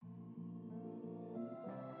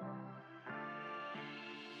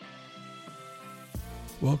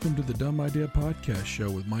Welcome to the Dumb Idea Podcast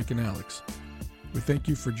Show with Mike and Alex. We thank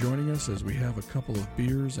you for joining us as we have a couple of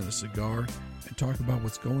beers and a cigar and talk about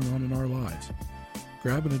what's going on in our lives.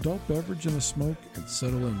 Grab an adult beverage and a smoke and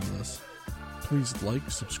settle in with us. Please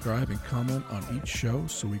like, subscribe, and comment on each show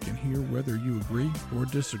so we can hear whether you agree or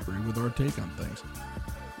disagree with our take on things.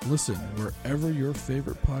 Listen wherever your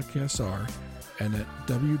favorite podcasts are and at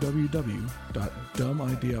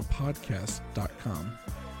www.dumbideapodcast.com.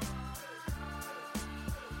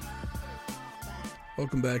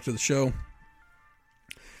 Welcome back to the show.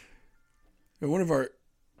 One of our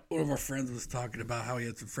friends was talking about how he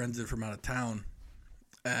had some friends in from out of town,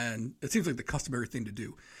 and it seems like the customary thing to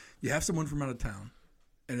do. You have someone from out of town,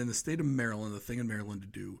 and in the state of Maryland, the thing in Maryland to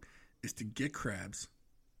do is to get crabs,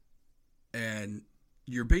 and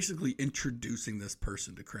you're basically introducing this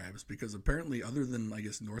person to crabs because apparently, other than I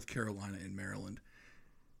guess North Carolina and Maryland,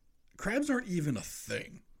 crabs aren't even a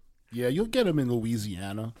thing. Yeah, you'll get them in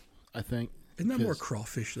Louisiana, I think. Isn't that more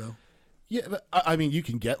crawfish though? Yeah, but, I mean, you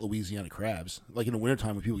can get Louisiana crabs. Like in the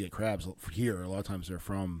wintertime when people get crabs here, a lot of times they're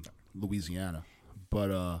from Louisiana.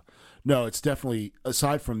 But no, it's definitely,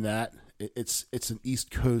 aside from that, it's an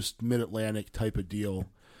East Coast, Mid-Atlantic type of deal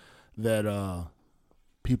that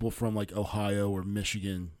people from like Ohio or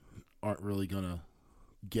Michigan aren't really going to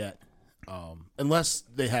get. Unless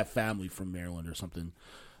they have family from Maryland or something.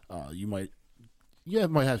 You might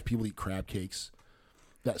have people eat crab cakes,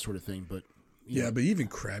 that sort of thing. But yeah, but even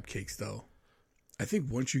crab cakes, though, I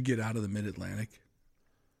think once you get out of the Mid-Atlantic,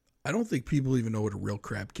 I don't think people even know what a real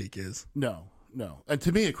crab cake is. No. And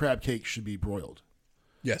to me, a crab cake should be broiled.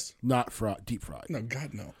 Yes. Not deep fried. No,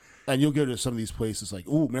 God, no. And you'll go to some of these places like,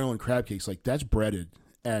 ooh, Maryland crab cakes. Like, that's breaded.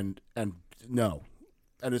 And no.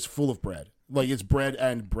 And it's full of bread. Like, it's bread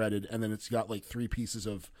and breaded, and then it's got, like, 3 pieces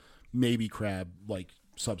of maybe crab, like,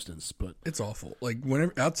 substance. But it's awful. Like,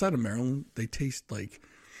 whenever outside of Maryland, they taste like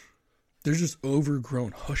they're just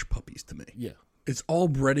overgrown hush puppies to me. Yeah. It's all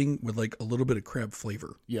breading with, like, a little bit of crab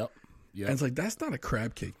flavor. Yep. And it's like, that's not a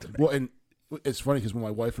crab cake to me. Well, and it's funny because when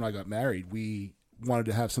my wife and I got married, we wanted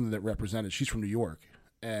to have something that represented. She's from New York,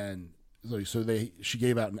 and so she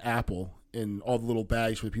gave out an apple in all the little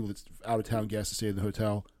bags for the people that's out of town guests to stay in the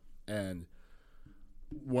hotel, and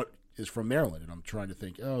what is from Maryland. And I'm trying to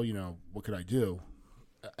think, what could I do?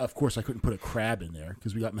 Of course, I couldn't put a crab in there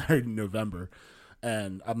because we got married in November,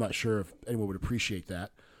 and I'm not sure if anyone would appreciate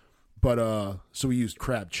that. But so we used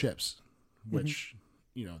crab chips, which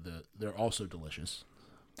they're also delicious.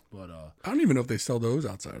 But I don't even know if they sell those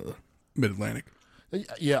outside of the Mid-Atlantic.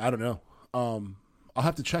 Yeah, I don't know. I'll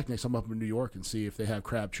have to check next time I'm up in New York and see if they have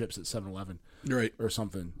crab chips at 7-Eleven, right, or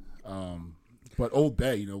something. But Old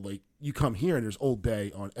Bay, like you come here and there's Old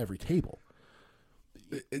Bay on every table.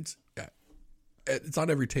 It's on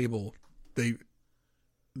every table. They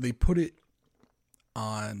put it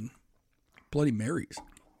on Bloody Marys.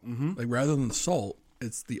 Mm-hmm. Like, rather than salt,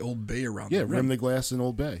 it's the Old Bay around. Yeah, rim the glass in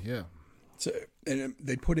Old Bay. Yeah. So, and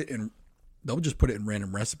they put it in. They'll just put it in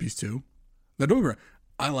random recipes too. Now, don't get me wrong,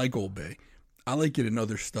 I like Old Bay. I like it in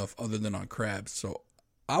other stuff other than on crabs. So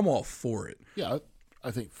I'm all for it. Yeah, I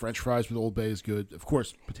think French fries with Old Bay is good. Of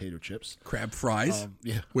course, potato chips, crab fries.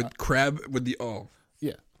 Yeah, with crab with the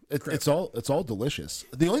yeah. It's all delicious.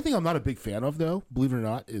 The only thing I'm not a big fan of, though, believe it or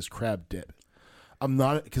not, is crab dip. I'm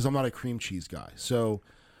not a cream cheese guy. So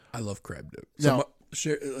I love crab dip. So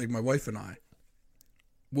my wife and I,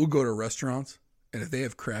 we'll go to restaurants, and if they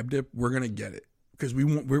have crab dip, we're gonna get it because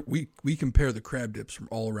we compare the crab dips from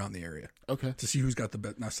all around the area. Okay. To see who's got the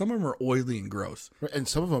best. Now, some of them are oily and gross, right, and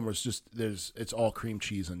some of them are just it's all cream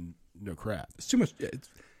cheese and no crab. It's too much. Yeah,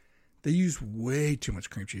 they use way too much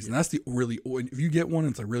cream cheese, and that's the really oily. If you get one,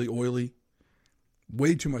 it's like really oily,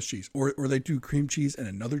 way too much cheese, or they do cream cheese and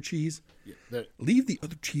another cheese. Yeah, leave the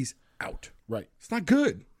other cheese out. Right, it's not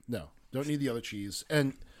good. No, don't need the other cheese.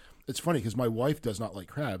 And it's funny because my wife does not like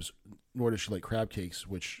crabs, nor does she like crab cakes,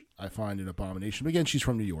 which I find an abomination. But again, she's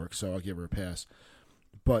from New York, so I'll give her a pass.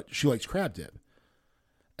 But she likes crab dip,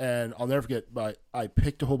 and I'll never forget. I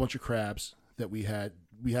picked a whole bunch of crabs that we had.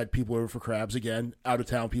 We had people over for crabs again. Out of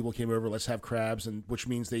town people came over. Let's have crabs, and which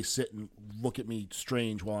means they sit and look at me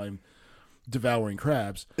strange while I'm devouring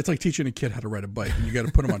crabs. It's like teaching a kid how to ride a bike, and you got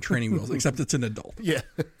to put them on training wheels. Except it's an adult. Yeah,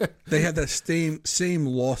 they have that same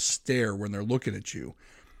lost stare when they're looking at you.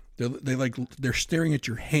 They're staring at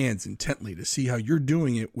your hands intently to see how you're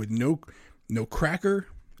doing it with no cracker,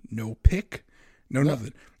 no pick, no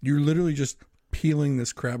nothing. You're literally just peeling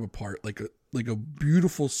this crab apart like a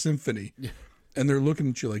beautiful symphony. Yeah. And they're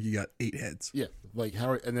looking at you like you got 8 heads. Yeah, like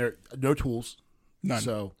how? And they're no tools. None.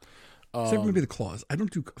 So, Second would be the claws. I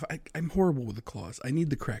don't do. I'm horrible with the claws. I need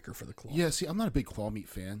the cracker for the claw. Yeah, see, I'm not a big claw meat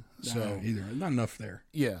fan. So either. Not enough there.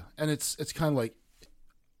 Yeah, and it's kind of like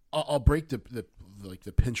I'll break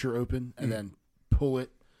the pincher open and then pull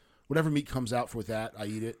it. Whatever meat comes out with that, I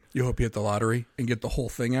eat it. You hope you hit the lottery and get the whole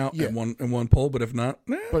thing out Yeah. in one pull, but if not,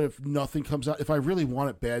 But if nothing comes out, if I really want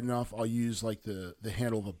it bad enough, I'll use like the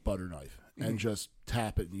handle of a butter knife and just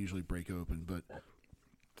tap it and usually break open. But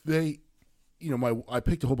they, I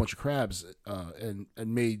picked a whole bunch of crabs and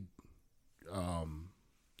made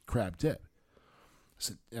crab dip.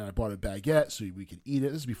 And I bought a baguette so we could eat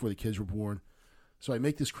it. This is before the kids were born. So I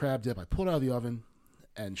make this crab dip. I pull it out of the oven,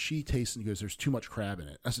 and she tastes and goes, "There's too much crab in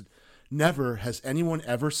it." I said, "Never has anyone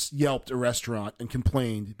ever yelped a restaurant and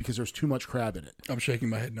complained because there's too much crab in it." I'm shaking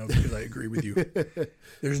my head no because I agree with you.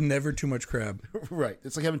 There's never too much crab. Right.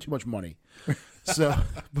 It's like having too much money. So,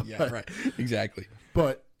 Yeah, right. Exactly.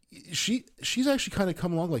 But she's actually kind of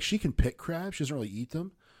come along. Like, she can pick crabs. She doesn't really eat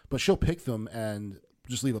them, but she'll pick them and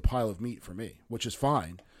just leave a pile of meat for me, which is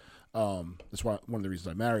fine. That's why one of the reasons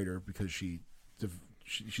I married her, because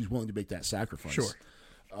she's willing to make that sacrifice. Sure.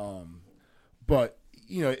 But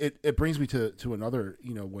it brings me to another.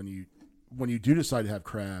 When you do decide to have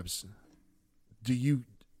crabs, do you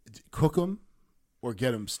cook them or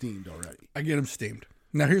get them steamed already? I get them steamed.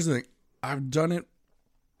 Now here's the thing. I've done it.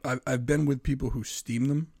 I've been with people who steam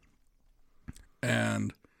them,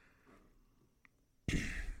 and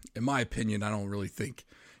in my opinion, I don't really think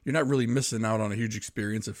you're not really missing out on a huge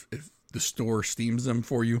experience if the store steams them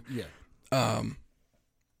for you. Yeah.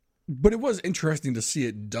 But it was interesting to see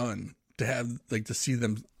it done, to see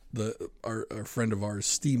them, our friend of ours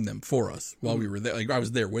steam them for us while we were there. Like, I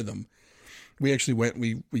was there with them. We actually went,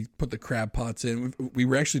 we put the crab pots in. We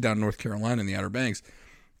were actually down in North Carolina in the Outer Banks,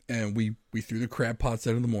 and we threw the crab pots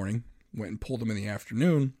out in the morning, went and pulled them in the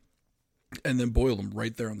afternoon, and then boiled them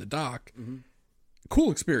right there on the dock. Mm-hmm.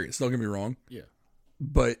 Cool experience, don't get me wrong. Yeah.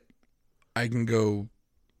 But I can go,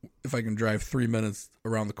 if I can drive 3 minutes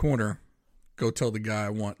around the corner, go tell the guy I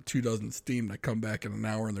want 2 dozen steamed. I come back in an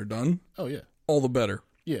hour and they're done. Oh, yeah. All the better.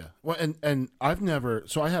 Yeah. Well, and I've never,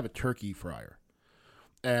 so I have a turkey fryer.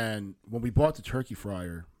 And when we bought the turkey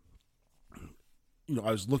fryer,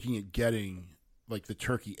 I was looking at getting like the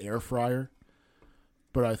turkey air fryer.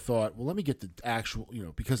 But I thought, well, let me get the actual,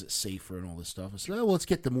 because it's safer and all this stuff. I said, well, let's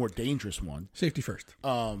get the more dangerous one. Safety first.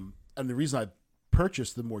 And the reason I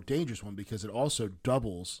purchased the more dangerous one, because it also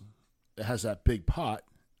doubles. It has that big pot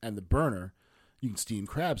and the burner. You can steam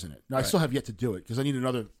crabs in it. Now, right. I still have yet to do it because I need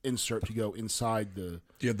another insert to go inside the...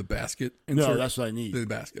 Do you have the basket insert? No, that's what I need. The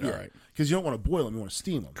basket, all right. Because you don't want to boil them, you want to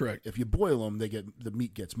steam them. Correct. If you boil them, the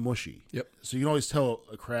meat gets mushy. Yep. So you can always tell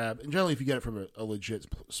a crab, and generally if you get it from a legit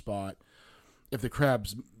spot, if the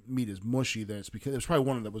crab's meat is mushy, then it's because there's probably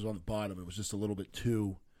one that was on the bottom. It was just a little bit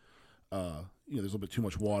too, there's a little bit too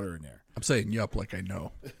much water in there. I'm saying yup like I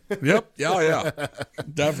know. Yep. Yeah.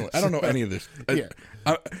 Definitely. I don't know any of this.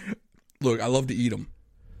 Look, I love to eat them.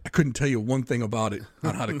 I couldn't tell you one thing about it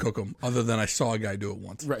on how to cook them, other than I saw a guy do it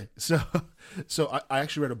once. Right. So I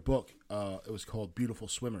actually read a book. It was called Beautiful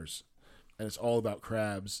Swimmers, and it's all about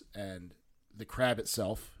crabs and the crab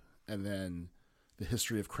itself, and then the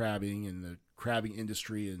history of crabbing and the crabbing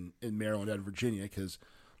industry in Maryland and Virginia. Because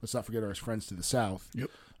let's not forget our friends to the south.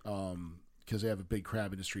 Yep. Because they have a big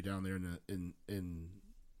crab industry down there on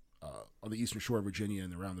the eastern shore of Virginia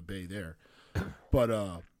and around the bay there. But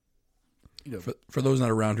for those not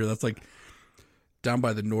around here, that's like down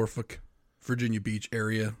by the Norfolk, Virginia Beach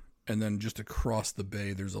area, and then just across the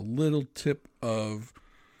bay, there's a little tip of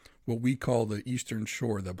what we call the eastern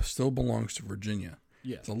shore that still belongs to Virginia.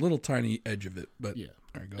 Yeah, it's a little tiny edge of it, but yeah,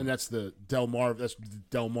 all right, go and ahead. that's the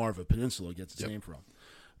Delmarva Peninsula gets its name from.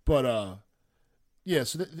 But yeah,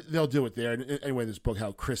 so they'll do it there. And anyway, this book,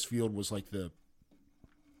 how Crisfield was like the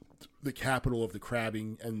capital of the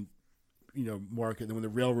crabbing and market. And when the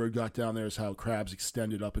railroad got down there, is how crabs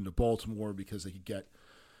extended up into Baltimore because they could get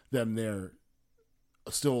them there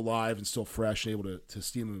still alive and still fresh, able to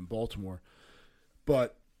steam them in Baltimore.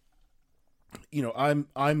 But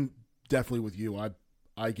I'm definitely with you.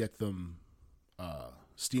 I get them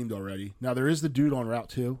steamed already. Now there is the dude on Route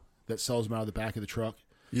 2 that sells them out of the back of the truck.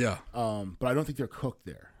 Yeah. But I don't think they're cooked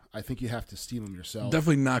there. I think you have to steam them yourself.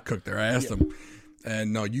 Definitely not cooked there. I asked them.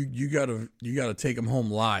 And no, you gotta take them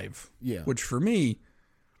home live. Yeah. Which for me,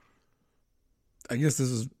 I guess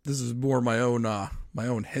this is more my own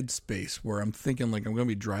headspace where I'm thinking like I'm gonna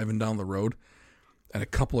be driving down the road, and a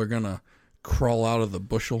couple are gonna crawl out of the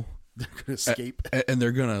bushel. They're gonna escape, and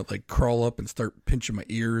they're gonna like crawl up and start pinching my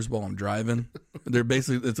ears while I'm driving. They're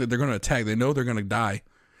basically they're gonna attack. They know they're gonna die.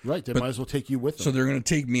 Right. They might as well take you with them. So they're gonna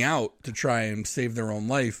take me out to try and save their own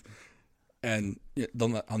life. and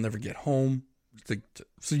I'll never get home.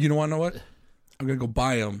 So you know what? I'm gonna go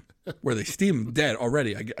buy them where they steam them dead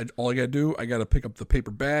already. All I gotta do, I gotta pick up the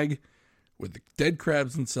paper bag with the dead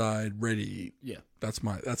crabs inside, ready to eat. Yeah, that's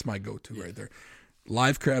my go-to right there.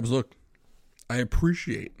 Live crabs. Look, I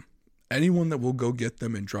appreciate anyone that will go get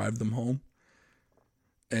them and drive them home,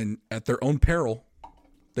 and at their own peril,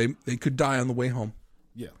 they could die on the way home.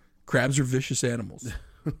 Yeah, crabs are vicious animals.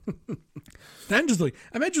 I'm just like,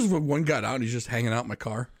 imagine if one got out and he's just hanging out in my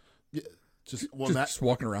car. Yeah, just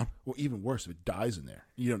walking around. Well, even worse, if it dies in there,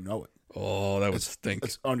 you don't know it. Oh, that would stink.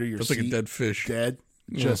 It's under your seat. It's like a dead fish. Dead,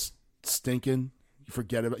 just stinking. You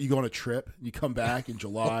forget about it. You go on a trip, you come back in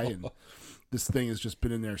July, and this thing has just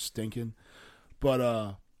been in there stinking.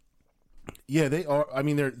 But, yeah, they are. I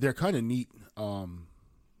mean, they're kind of neat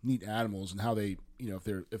animals, and how they,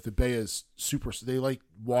 if the bay is super, they like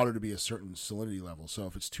water to be a certain salinity level. So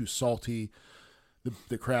if it's too salty,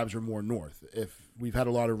 the crabs are more north. If we've had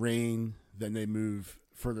a lot of rain, then they move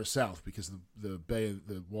further south because the bay,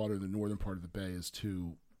 the water in the northern part of the bay is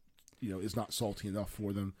too, is not salty enough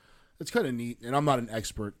for them. It's kind of neat, and I'm not an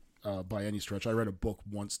expert by any stretch. I read a book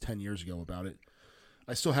once 10 years ago about it.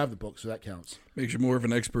 I still have the book, so that counts. Makes you more of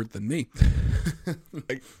an expert than me.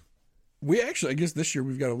 I guess this year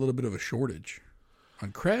we've got a little bit of a shortage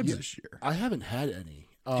on crabs this year. I haven't had any.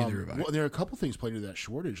 Either have I. Well, there are a couple things playing into that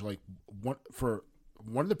shortage. Like one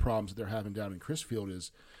of the problems that they're having down in Crisfield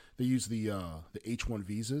is they use the H-1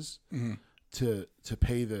 visas to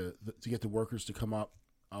pay to get the workers to come up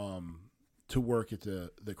to work at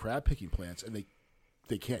the crab picking plants, and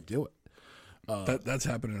they can't do it. That's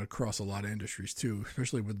happening across a lot of industries too,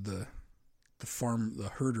 especially with the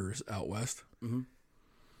herders out west. Mm-hmm.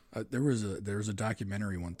 There was a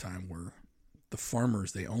documentary one time where the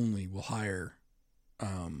farmers, they only will hire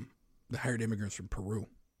they hired immigrants from Peru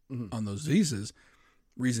on those visas.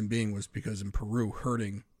 Reason being was because in Peru,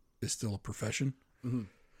 herding is still a profession. Mm-hmm.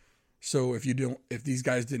 So if these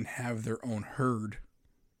guys didn't have their own herd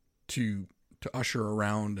to usher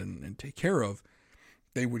around and take care of,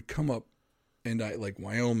 they would come up and like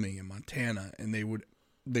Wyoming and Montana, and they would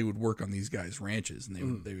work on these guys' ranches,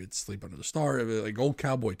 and they would sleep under the stars, like old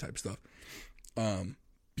cowboy type stuff.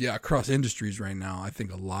 Across industries right now, I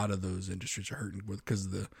think a lot of those industries are hurting because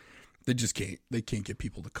they can't get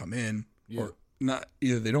people to come in, or not,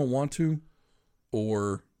 either they don't want to,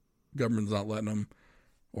 or government's not letting them,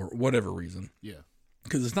 or whatever reason. Yeah,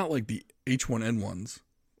 because it's not like the H1N1s.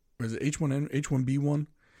 Or is it H1B1?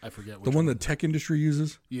 I forget. The one the tech industry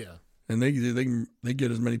uses. Yeah, and they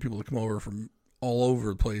get as many people to come over from all over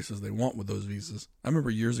the place as they want with those visas. I remember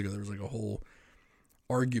years ago there was like a whole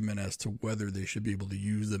argument as to whether they should be able to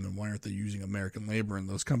use them and why aren't they using American labor. And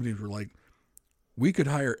those companies were like, we could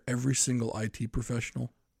hire every single IT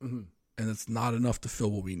professional, and it's not enough to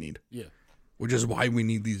fill what we need. Yeah, which is why we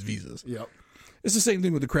need these visas. Yep. It's the same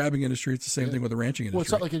thing with the crabbing industry. It's the same thing with the ranching industry. Well,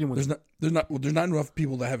 it's not like anyone's... There's not enough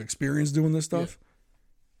people that have experience doing this stuff,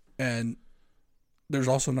 and there's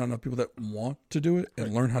also not enough people that want to do it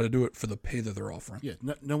and learn how to do it for the pay that they're offering. Yeah,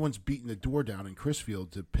 no one's beating the door down in Crisfield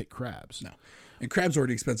to pick crabs. No, and crabs are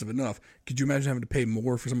already expensive enough. Could you imagine having to pay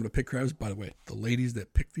more for someone to pick crabs? By the way, the ladies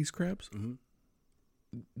that pick these crabs,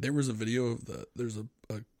 there was a video of there's a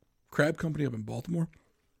crab company up in Baltimore.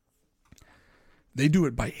 They do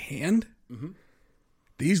it by hand. Mm-hmm.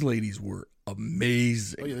 These ladies were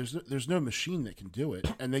amazing. Oh yeah, there's no machine that can do it,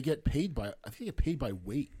 and they get paid by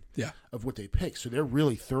weight. Yeah. Of what they pick, so they're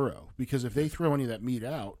really thorough. Because if they throw any of that meat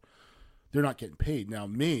out, they're not getting paid. Now,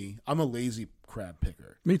 I'm a lazy crab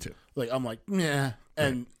picker. Me too. Like I'm like, nah.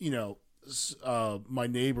 And my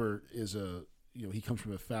neighbor is he comes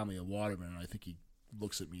from a family of watermen, and I think he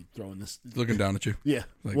looks at me throwing this, looking down at you. Yeah,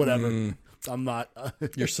 like, whatever. I'm not.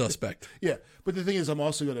 You're suspect. Yeah, but the thing is, I'm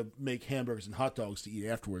also going to make hamburgers and hot dogs to eat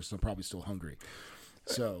afterwards, so I'm probably still hungry.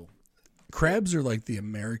 So, crabs are like the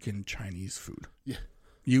American Chinese food. Yeah,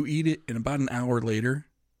 you eat it, and about an hour later,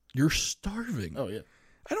 you're starving. Oh yeah.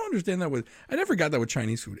 I don't understand that I never got that with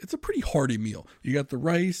Chinese food. It's a pretty hearty meal. You got the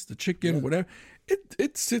rice, the chicken, whatever.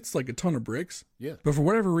 It sits like a ton of bricks. Yeah. But for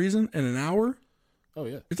whatever reason, in an hour. Oh,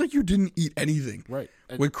 yeah. It's like you didn't eat anything. Right.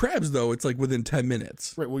 And with crabs, though, it's like within 10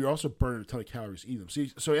 minutes. Right. Well, you're also burning a ton of calories eating them.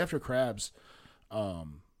 See, so after crabs,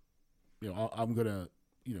 I'm going to,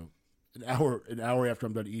 an hour after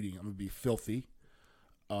I'm done eating, I'm going to be filthy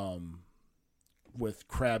with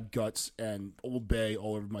crab guts and Old Bay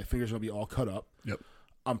all over. My fingers are going to be all cut up. Yep.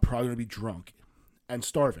 I'm probably going to be drunk and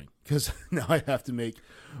starving because now I have to make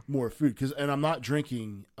more food. And I'm not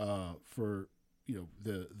drinking for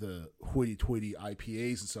the hoity-toity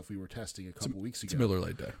IPAs and stuff we were testing a couple weeks ago. It's Miller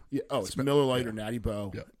Lite Day. Yeah. Oh, it's Miller Lite or yeah. Natty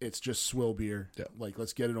Boh. Yeah. It's just swill beer. Yeah. Like,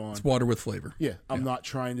 let's get it on. It's water with flavor. Yeah. I'm not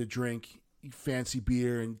trying to drink fancy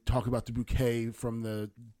beer and talk about the bouquet from the,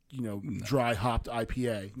 dry hopped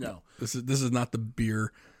IPA. No. This is not the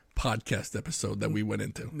beer podcast episode that we went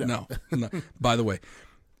into. No. No. By the way,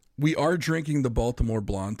 we are drinking the Baltimore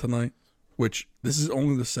Blonde tonight, which this is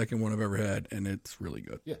only the second one I've ever had, and it's really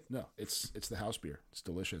good. Yeah, no, it's the house beer. It's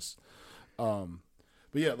delicious. But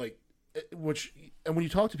yeah, like and when you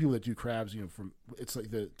talk to people that do crabs, it's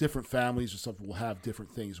like the different families or stuff will have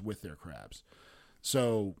different things with their crabs.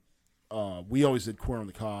 So we always did corn on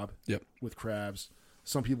the cob with crabs.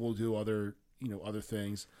 Some people will do other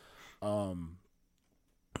things.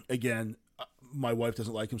 Again, my wife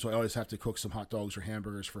doesn't like them, so I always have to cook some hot dogs or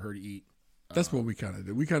hamburgers for her to eat. That's what we kind of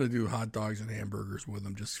do. We kind of do hot dogs and hamburgers with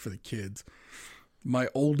them just for the kids. My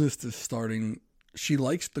oldest is starting. She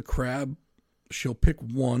likes the crab. She'll pick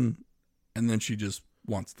one, and then she just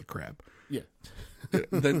wants the crab. Yeah.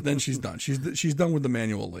 Then she's done. She's done with the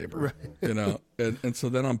manual labor. Right. And so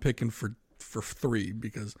then I'm picking for three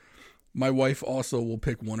because my wife also will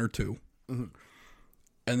pick one or two, and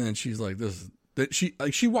then she's like, she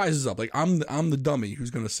wises up. Like I'm the dummy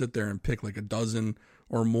who's going to sit there and pick like a dozen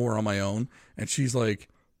or more on my own. And she's like,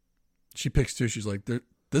 she picks two. She's like,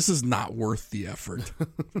 this is not worth the effort.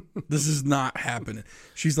 This is not happening.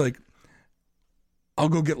 She's like, I'll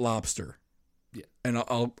go get lobster. Yeah. And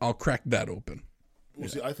I'll crack that open. Well,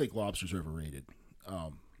 see, I think lobster's overrated.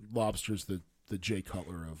 Lobster's the Jay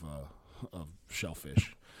Cutler of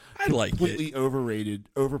shellfish. I like Completely it. overrated,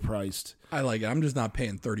 overpriced. I like it. I'm just not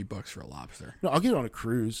paying $30 for a lobster. No, I'll get it on a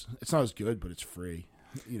cruise. It's not as good, but it's free.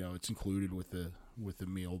 It's included with the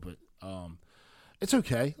meal, but it's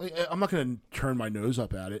okay. Like, I'm not going to turn my nose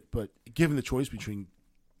up at it, but given the choice between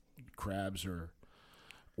crabs or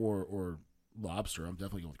lobster, I'm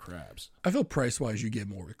definitely going with crabs. I feel price-wise, you get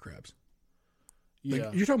more with crabs. Yeah.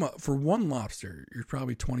 Like, you're talking about, for one lobster, you're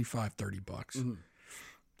probably $25-$30. Mm-hmm.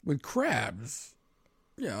 With crabs,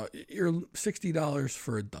 you're $60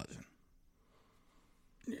 for a dozen.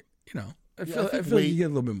 I feel like you get a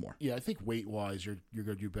little bit more. Yeah, I think weight-wise, you're going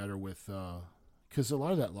to do better with, because a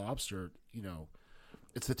lot of that lobster,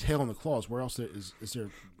 it's the tail and the claws. Where else is there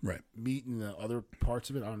meat in the other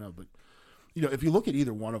parts of it? I don't know, but if you look at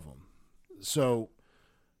either one of them, so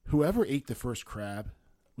whoever ate the first crab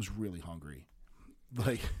was really hungry.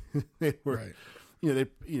 Like they were,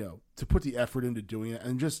 to put the effort into doing it,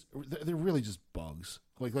 and just they're really just bugs.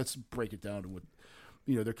 Like, let's break it down to what,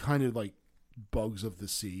 they're kind of like bugs of the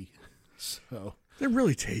sea. So they're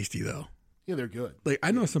really tasty though. Yeah, they're good. Like,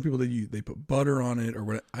 I know some people that they put butter on it or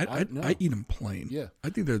what. I eat them plain. Yeah,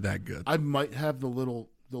 I think they're that good. I might have the little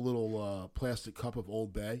plastic cup of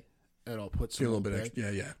Old Bay, and I'll put some a little Old bit Bay.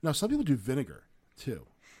 extra. Yeah. Now some people do vinegar too.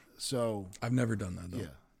 So I've never done that though.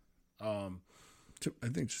 Yeah. I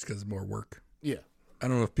think just because it's more work. Yeah. I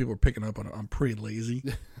don't know if people are picking up on it. I'm pretty lazy.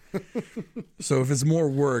 So if it's more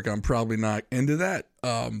work, I'm probably not into that.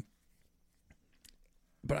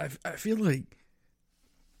 But I feel like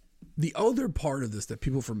the other part of this that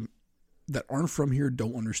people that aren't from here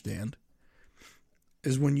don't understand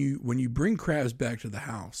is when you bring crabs back to the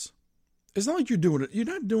house, it's not like you're doing it. You're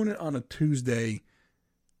not doing it on a Tuesday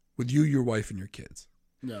with you, your wife, and your kids.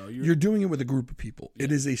 No, you're doing it with a group of people. Yeah.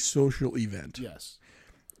 It is a social event. Yes.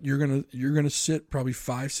 You're gonna sit probably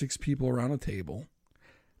 5-6 people around a table.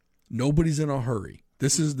 Nobody's in a hurry.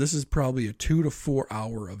 This is probably a 2 to 4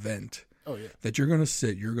 hour event. Oh yeah. That you're gonna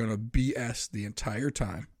sit. You're gonna BS the entire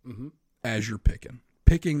time as you're picking.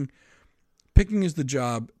 Picking is the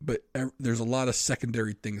job, but there's a lot of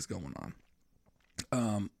secondary things going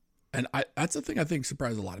on. And that's the thing I think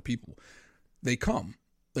surprises a lot of people. They come.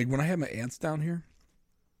 Like when I had my aunts down here,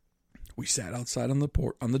 we sat outside on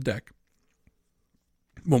the deck.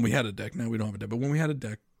 When we had a deck, now we don't have a deck, but when we had a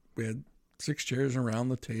deck, we had 6 chairs around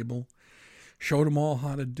the table, showed them all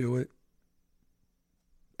how to do it.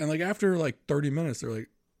 And like after like 30 minutes, they're like,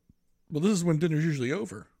 well, this is when dinner's usually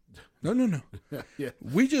over. No. Yeah.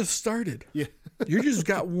 We just started. Yeah. You just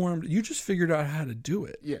got warmed. You just figured out how to do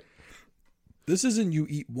it. Yeah. This isn't you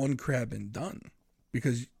eat one crab and done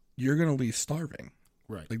because you're going to leave starving.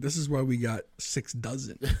 Right. Like this is why we got 6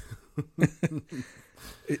 dozen.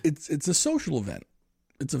 It's a social event.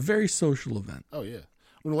 It's a very social event. Oh yeah.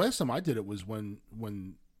 Well, the last time I did it was when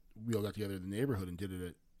we all got together in the neighborhood and did it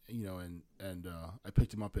at, I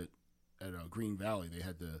picked them up at Green Valley. They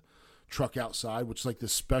had the truck outside, which is like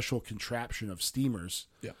this special contraption of steamers.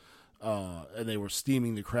 Yeah. And they were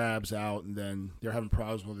steaming the crabs out, and then they're having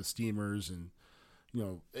problems with the steamers, and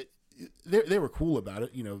they were cool about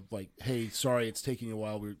it. You know, like, hey, sorry, it's taking you a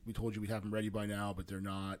while. We told you we'd have them ready by now, but they're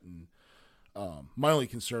not. And my only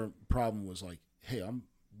problem was like, hey,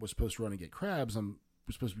 was supposed to run and get crabs. Was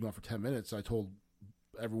supposed to be gone for 10 minutes. I told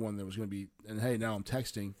everyone there was going to be, and hey, now I'm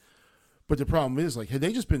texting. But the problem is, like, had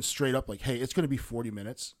they just been straight up like, hey, it's going to be 40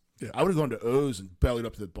 minutes. Yeah. I would have gone to O's and bellied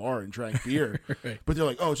up to the bar and drank beer. Right. But they're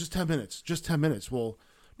like, oh, it's just 10 minutes. Just 10 minutes. Well,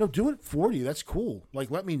 no, do it at 40. That's cool.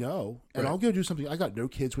 Like, let me know. And I'll go do something. I got no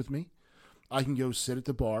kids with me. I can go sit at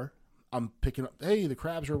the bar. I'm picking up, hey, the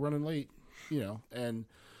crabs are running late, and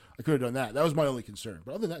I could have done that. That was my only concern.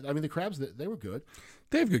 But other than that, I mean, the crabs, they were good.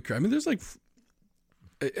 They have good crab. I mean, there's like,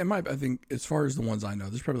 I think as far as the ones I know,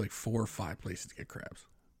 there's probably like 4 or 5 places to get crabs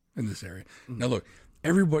in this area. Mm-hmm. Now, look,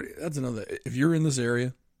 everybody, that's another, if you're in this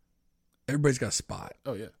area, everybody's got a spot.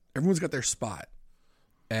 Oh, yeah. Everyone's got their spot.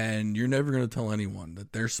 And you're never going to tell anyone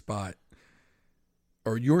that their spot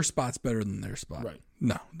or your spot's better than their spot. Right.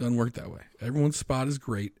 No, it doesn't work that way. Everyone's spot is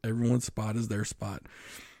great. Everyone's spot is their spot.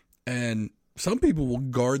 And some people will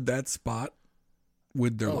guard that spot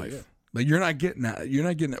with their life. Yeah. Like, you're not getting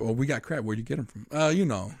that. Well, we got crab. Where'd you get them from?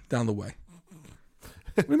 Down the way.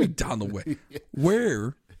 What do you mean down the way? Yeah.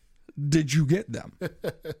 Where did you get them?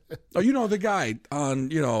 Oh, the guy on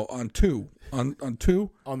 2. On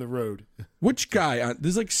 2? On the road. Which guy?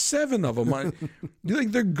 There's like 7 of them. You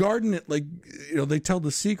think they're guarding it like, they tell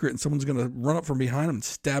the secret and someone's going to run up from behind them and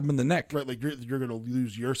stab them in the neck. Right, like you're going to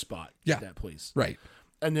lose your spot at that place. Right.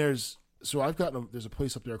 And there's a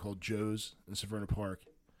place up there called Joe's in Severna Park.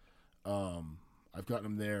 I've gotten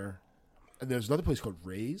them there. And there's another place called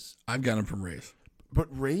Ray's. I've gotten them from Ray's. But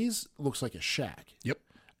Ray's looks like a shack. Yep.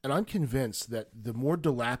 And I'm convinced that the more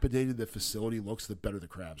dilapidated the facility looks, the better the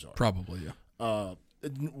crabs are. Probably, yeah.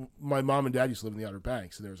 My mom and dad used to live in the Outer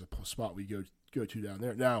Banks, and there was a spot we go to down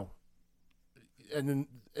there. Now, and then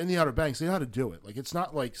in the Outer Banks, they know how to do it. Like, it's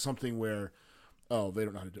not like something where, they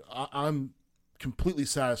don't know how to do it. I'm completely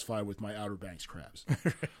satisfied with my Outer Banks crabs.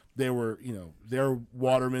 They were, they're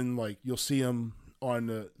watermen. Like, you'll see them on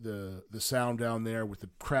the sound down there with the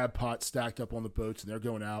crab pot stacked up on the boats, and they're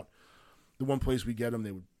going out. The one place we get them,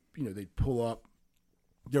 they would, they'd pull up.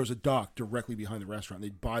 There was a dock directly behind the restaurant.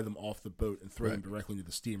 They'd buy them off the boat and throw them directly into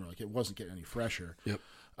the steamer. Like, it wasn't getting any fresher. Yep.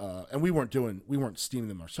 And we weren't steaming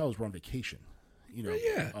them ourselves. We're on vacation,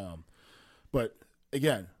 Yeah. But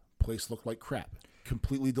again, place looked like crap,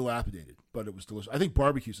 completely dilapidated, but it was delicious. I think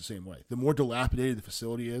barbecue's the same way. The more dilapidated the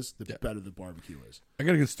facility is, the better the barbecue is. I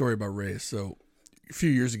got a good story about Ray's. So a few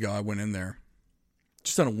years ago, I went in there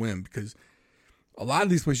just on a whim because a lot of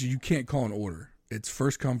these places you can't call an order. It's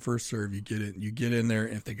first come, first serve. You get in there,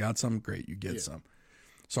 and if they got something, great, you get some.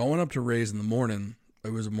 So I went up to Ray's in the morning.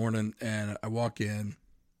 It was a morning, and I walk in,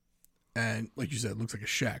 and like you said, it looks like a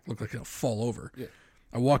shack. Looked like it'll fall over. Yeah.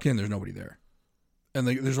 I walk in, there's nobody there. And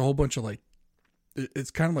there's a whole bunch of, like,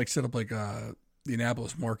 it's kind of like set up like the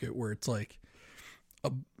Annapolis market where it's like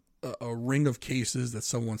a ring of cases that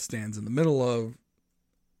someone stands in the middle of,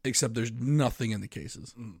 except there's nothing in the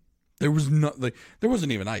cases. Mm. There was there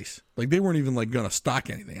wasn't even ice. Like, they weren't even like going to stock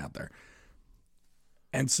anything out there.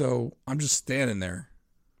 And so I'm just standing there.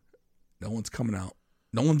 No one's coming out.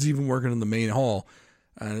 No one's even working in the main hall.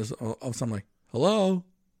 And all of a sudden I'm like, hello?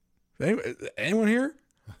 Anyone here?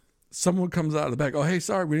 Someone comes out of the back. Oh, hey,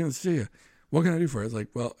 sorry, we didn't see you. What can I do for you? I was like,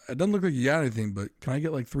 well, it doesn't look like you got anything, but can I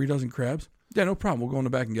get like 3 dozen crabs? Yeah, no problem. We'll go in the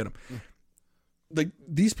back and get them. Mm. Like,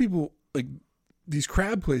 these people, like, these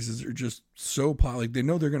crab places are just so like, they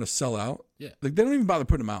know they're going to sell out. Yeah. Like, they don't even bother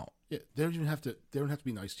putting them out. Yeah. They don't have to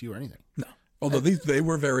be nice to you or anything. No. Although they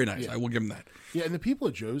were very nice. Yeah. I will give them that. Yeah. And the people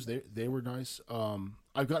at Joe's, they were nice.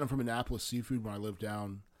 I've gotten them from Annapolis Seafood when I lived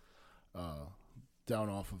down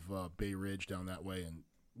off of Bay Ridge down that way. And,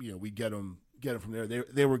 we get them from there.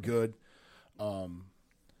 They were good. Now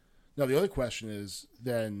the other question is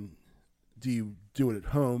then, do you do it at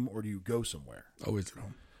home or do you go somewhere? Always at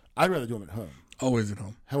home. I'd rather do them at home. Always at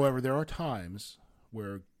home. However, there are times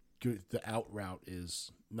where the out route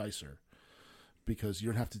is nicer because you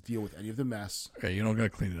don't have to deal with any of the mess. Okay, you don't got to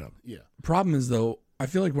clean it up. Yeah. Problem is, though, I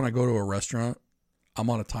feel like when I go to a restaurant, I'm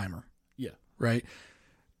on a timer. Yeah. Right?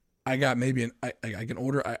 I got maybe I can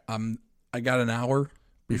order. I got an hour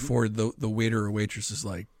before the waiter or waitress is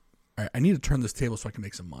like, all right, I need to turn this table so I can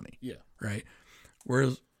make some money. Yeah. Right?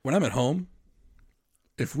 Whereas when I'm at home,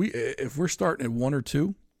 if we're starting at 1 or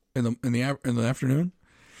 2 in the afternoon,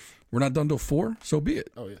 we're not done till 4. So be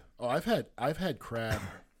it. Oh yeah. Oh, I've had crab.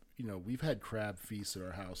 We've had crab feasts at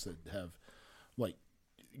our house that have like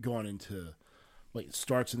gone into like it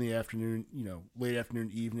starts in the afternoon, late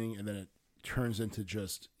afternoon, evening, and then it turns into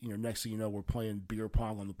just next thing you know, we're playing beer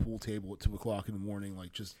pong on the pool table at 2:00 in the morning.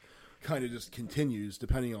 Like just kind of just continues.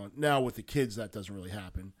 Depending on now with the kids, that doesn't really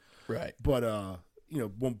happen. Right. But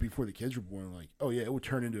before the kids were born, like, oh yeah, it would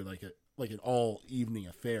turn into like an all evening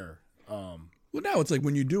affair. Well, now it's like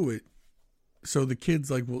when you do it. So the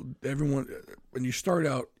kids, like, well, everyone, when you start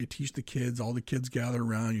out, you teach the kids, all the kids gather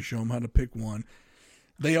around, you show them how to pick one.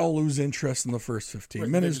 They all lose interest in the first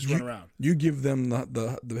 15 minutes. They just run around. You give them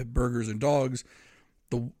the burgers and dogs.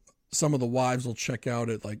 Some of the wives will check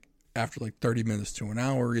out at after 30 minutes to an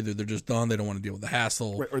hour. Either they're just done, they don't want to deal with the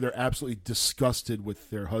hassle. Right, or they're absolutely disgusted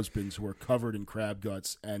with their husbands who are covered in crab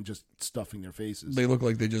guts and just stuffing their faces. They look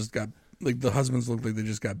like they just got, the husbands look like they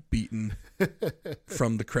just got beaten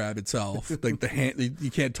from the crab itself. Like the hand,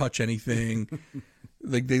 you can't touch anything.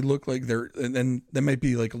 Like they look like they're, and then there might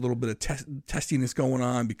be like a little bit of testiness going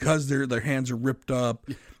on because their hands are ripped up.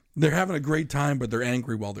 They're having a great time, but they're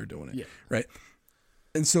angry while they're doing it. Yeah. Right.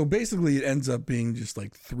 And so basically it ends up being just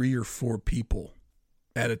like 3 or 4 people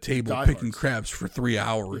at a table picking crabs for 3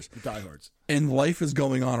 hours. Diehards. And life is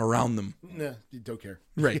going on around them. Nah, you don't care.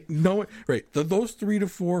 Right. No, right. Those 3 to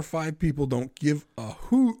 4 or 5 people don't give a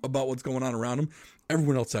hoot about what's going on around them.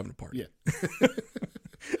 Everyone else is having a party. Yeah.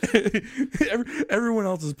 Everyone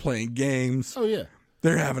else is playing games. Oh, yeah.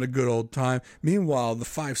 They're having a good old time. Meanwhile, the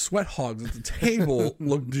 5 sweat hogs at the table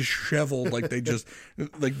look disheveled, like they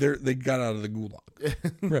got out of the gulag.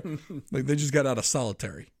 Right. Like they just got out of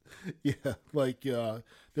solitary. Yeah, like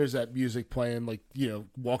there's that music playing, like,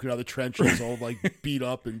 walking out of the trenches, all like beat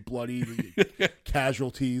up and bloody,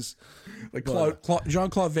 casualties. Like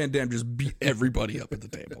Jean-Claude Van Damme just beat everybody up at the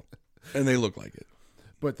table, and they look like it.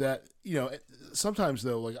 But that, sometimes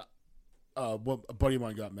though, like, a buddy of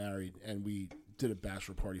mine got married, and we did a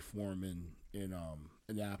bachelor party for him in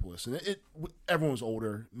Annapolis, and everyone was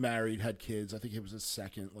older, married, had kids. I think it was his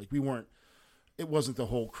second. Like it wasn't the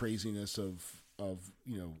whole craziness of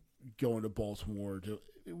going to Baltimore.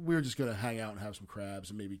 We were just going to hang out and have some crabs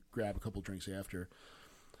and maybe grab a couple drinks after.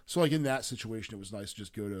 So like in that situation, it was nice to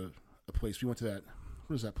just go to a place. We went to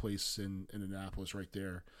what is that place in Annapolis right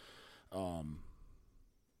there? Candler's?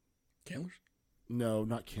 No,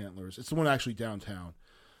 not Candler's. It's the one actually downtown.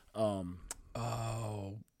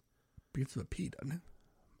 Begins with a P, doesn't it?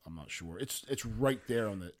 I'm not sure. It's right there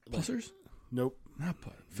on the Pussers? Nope. Not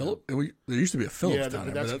Philip. There used to be a Phillips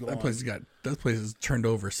down there, but that place has turned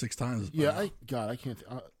over 6 times. Yeah, I can't.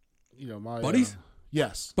 My Buddies.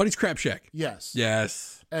 Yes, Buddies Crab Shack. Yes.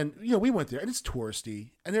 And we went there, and it's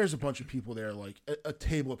touristy, and there's a bunch of people there, like a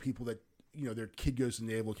table of people that their kid goes to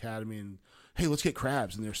Naval Academy, and hey, let's get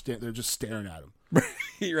crabs, and they're just staring at them.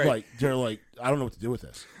 Right. Like they're like, I don't know what to do with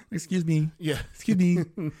this. Excuse me. Yeah. Excuse me.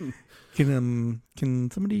 Can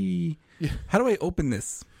somebody? Yeah. How do I open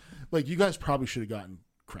this? Like, you guys probably should have gotten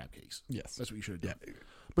crab cakes. Yes. That's what you should have done. Yeah.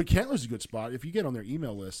 But Candler's a good spot. If you get on their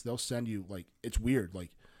email list, they'll send you, like, it's weird.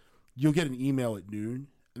 Like, you'll get an email at noon,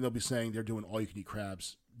 and they'll be saying they're doing all-you-can-eat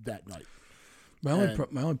crabs that night. My only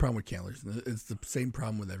problem with Candler's, it's the same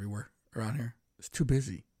problem with everywhere around here. It's too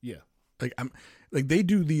busy. Yeah. Like they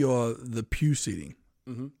do the pew seating.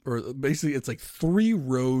 Mm-hmm. Or basically it's like 3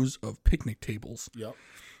 rows of picnic tables. Yep.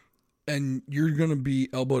 And you're going to be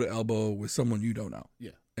elbow to elbow with someone you don't know.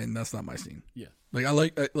 Yeah. And that's not my scene. Yeah.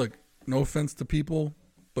 Like look, no offense to people,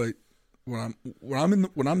 but when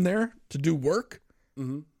I'm there to do work,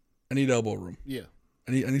 mm-hmm. I need elbow room. Yeah.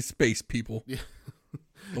 I need space, people. Yeah.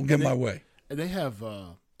 Don't get in my way. And they have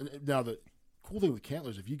now the cool thing with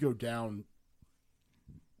Candler's, if you go down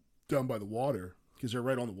by the water, because they're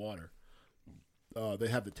right on the water, they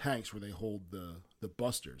have the tanks where they hold the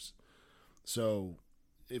busters. So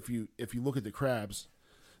if you look at the crabs,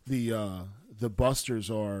 the busters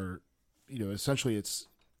are, essentially it's,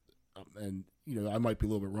 and I might be a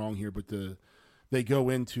little bit wrong here, but they go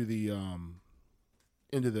into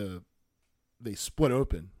they split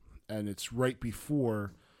open, and it's right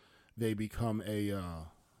before they become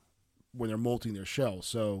when they're molting their shell.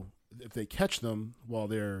 So if they catch them while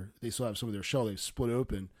they still have some of their shell, they split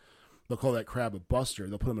open. They'll call that crab a buster.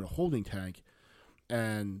 They'll put them in a holding tank,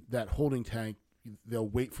 and that holding tank, they'll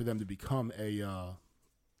wait for them to become to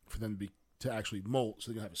actually molt,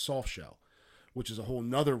 so they can have a soft shell, which is a whole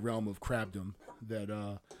nother realm of crabdom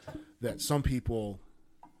that some people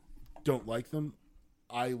don't like them.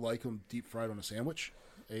 I like them deep fried on a sandwich,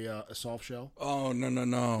 a soft shell. Oh,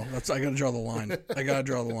 no. I got to draw the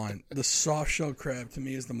line. The soft shell crab, to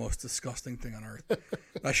me, is the most disgusting thing on earth.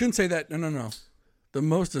 I shouldn't say that. No. The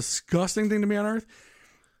most disgusting thing to me on earth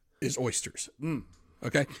is oysters. Mm.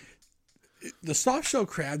 Okay? The soft shell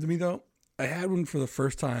crab, to me, though, I had one for the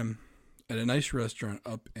first time at a nice restaurant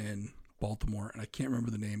up in Baltimore, and I can't remember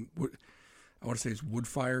the name. I want to say it's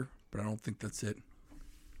Woodfire, but I don't think that's it.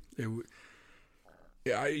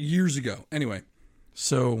 years ago. Anyway,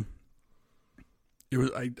 so it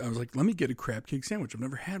was. I was like, let me get a crab cake sandwich. I've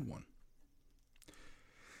never had one.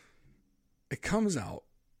 It comes out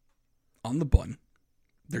on the bun.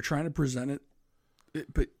 They're trying to present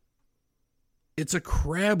it, but it's a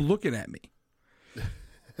crab looking at me.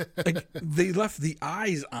 Like they left the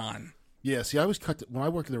eyes on. Yeah, see, I always when I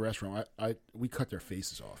worked in the restaurant. We cut their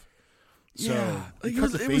faces off. So Yeah, like you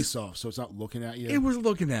cut the face off, so it's not looking at you. It was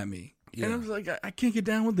looking at me, and I was like, I can't get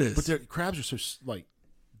down with this. But their crabs are so like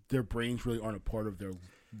their brains really aren't a part of their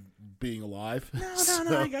being alive.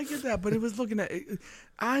 No, I get that, but it was looking at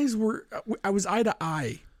eyes were. I was eye to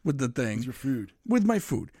eye with the thing. With your food, with my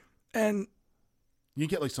food, and you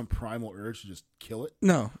get like some primal urge to just kill it.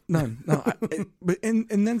 No. But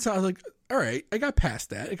then so I was like, all right, I got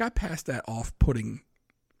past that. I got past that off-putting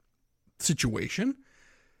situation,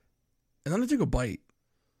 and then I took a bite,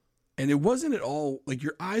 and it wasn't at all like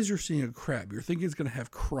your eyes are seeing a crab. You're thinking it's gonna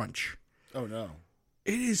have crunch. Oh no,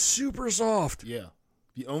 it is super soft. Yeah.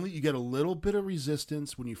 You get a little bit of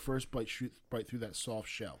resistance when you first bite through that soft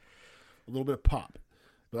shell, a little bit of pop,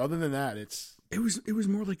 but other than that, it was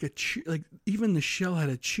more like a chew. Like even the shell had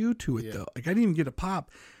a chew to it though. Like I didn't even get a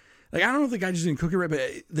pop. Like I don't know if the guy just didn't cook it right, but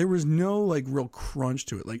there was no like real crunch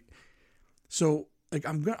to it. Like so, like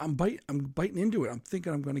I'm biting into it. I'm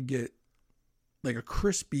thinking I'm gonna get like a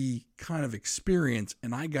crispy kind of experience,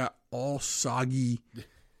 and I got all soggy.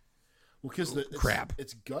 Well, because crab,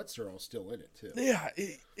 its guts are all still in it too. Yeah,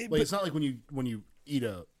 it's not like when you eat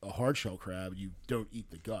a hard shell crab, you don't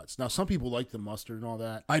eat the guts. Now, some people like the mustard and all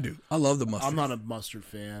that. I do. I love the mustard. I'm not a mustard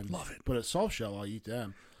fan. Love it. But a soft shell, I'll eat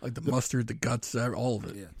them. Like the mustard, the guts, all of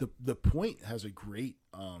it. Yeah. The Point has a great,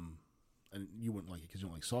 and you wouldn't like it because you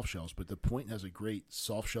don't like soft shells, but the Point has a great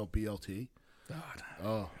soft shell BLT. God.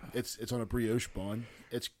 Oh, it's on a brioche bun.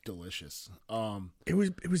 It's delicious. It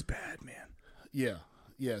was bad, man. Yeah.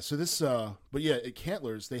 Yeah, so this, but yeah, at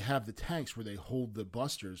Cantler's, they have the tanks where they hold the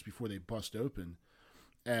busters before they bust open.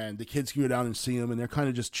 And the kids can go down and see them, and they're kind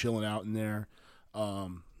of just chilling out in there.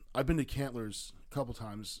 I've been to Cantler's a couple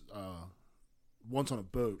times, once on a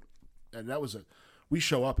boat, and we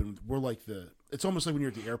show up, and we're like it's almost like when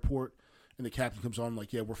you're at the airport, and the captain comes on,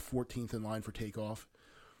 like, yeah, we're 14th in line for takeoff.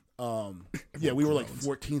 Yeah, we were like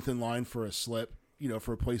 14th in line for a slip,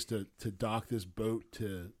 for a place to dock this boat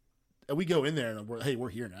to. And we go in there and we're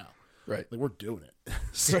here now. Right. Like we're doing it.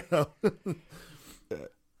 So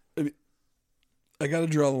I got to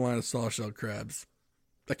draw the line of soft shell crabs.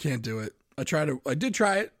 I can't do it. I did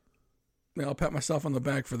try it. I'll pat myself on the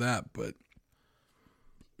back for that, but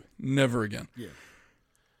never again. Yeah.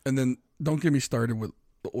 And then don't get me started with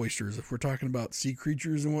the oysters. If we're talking about sea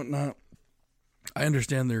creatures and whatnot, I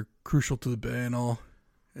understand they're crucial to the bay and all,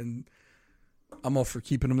 and I'm all for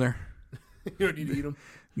keeping them there. You don't need to eat them?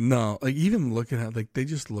 No, like even looking at like they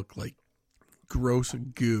just look like gross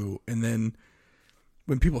goo, and then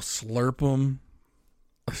when people slurp them,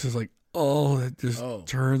 it's just like that just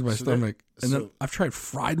turns my stomach. And then I've tried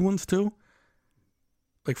fried ones too,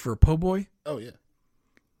 like for a po' boy. Oh yeah,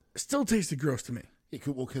 it still tasted gross to me.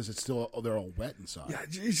 Well, because they're all wet inside. Yeah,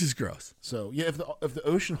 it's just gross. So yeah, if the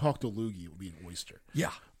ocean hawked a loogie, it would be an oyster.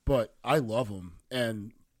 Yeah, but I love them,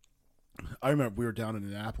 and I remember we were down in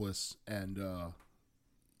Annapolis, and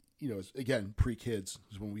again, pre-kids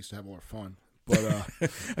is when we used to have all our fun. But I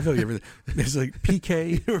feel like everything. There's like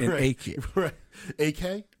PK and AK. Right.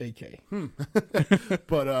 AK? AK.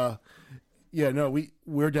 But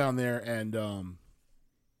we're down there, and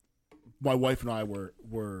my wife and I were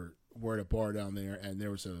at a bar down there, and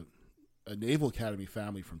there was a Naval Academy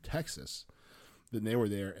family from Texas. Then they were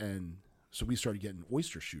there, and so we started getting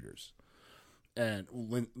oyster shooters. And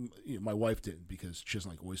my wife didn't because she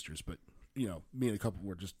doesn't like oysters, but me and a couple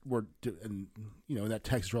and in that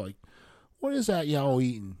text we're like, what is that y'all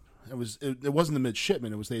eating? It wasn't the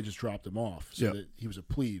midshipman, it was they just dropped him off. So that he was a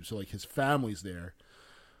plebe. So like his family's there.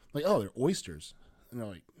 Like, oh, they're oysters. And they're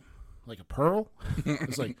like a pearl?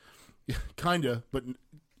 It's like, kinda, but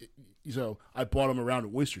so I bought them around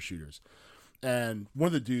at oyster shooters. And one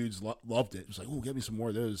of the dudes loved it. He was like, "Oh, get me some more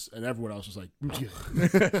of those." And everyone else was like,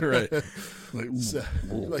 "Right,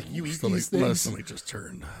 like you eat these things." My stomach just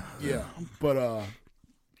turned. Yeah, but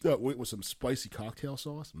with some spicy cocktail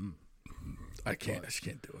sauce. I just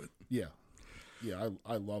can't do it. Yeah,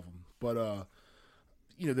 I love them. But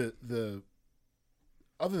the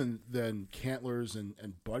other than Cantler's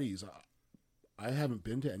and Buddy's, I haven't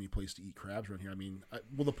been to any place to eat crabs around here. I mean,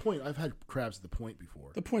 the Point, I've had crabs at the Point before.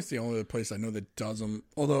 The Point's the only other place I know that does them.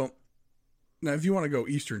 Although, now if you want to go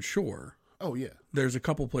Eastern Shore, oh yeah, there's a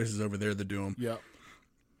couple places over there that do them. Yeah.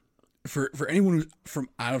 for anyone who's from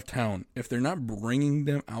out of town, if they're not bringing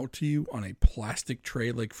them out to you on a plastic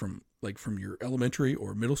tray like from your elementary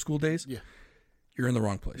or middle school days, Yeah. you're in the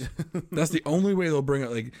wrong place. That's the only way they'll bring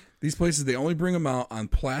it. Like these places, they only bring them out on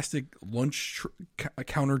plastic lunch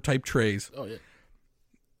counter type trays. Oh yeah.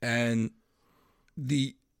 And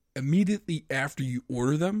immediately after you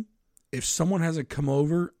order them, if someone hasn't come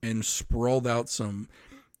over and sprawled out some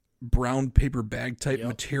brown paper bag type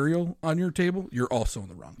material on your table, you're also in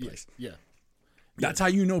the wrong place. Yeah. That's how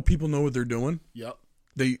you know people know what they're doing. Yep.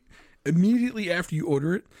 They immediately after you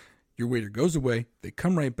order it, your waiter goes away. They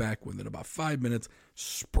come right back within about 5 minutes,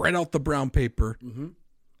 spread out the brown paper,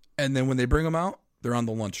 and then when they bring them out, they're on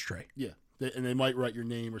the lunch tray. Yeah. And they might write your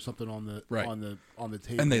name or something on the on the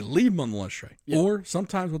table. And they leave them on the lunch tray. Yeah. Or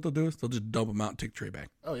sometimes what they'll do is they'll just dump them out and take the tray back.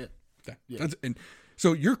 Oh yeah. Yeah. And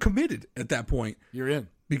so you're committed at that point. You're in.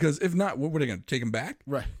 Because if not, what were they going to take them back?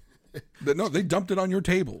 Right. No, they dumped it on your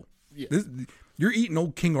table. Yeah. You're eating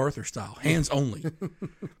old King Arthur style, hands only.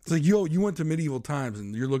 It's like, you went to medieval times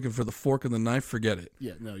and you're looking for the fork and the knife. Forget it.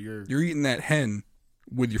 Yeah, no, you're eating that hen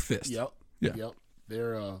with your fist. Yep. Yeah. Yep.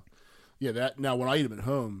 They're that now when I eat them at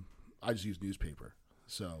home, I just use newspaper.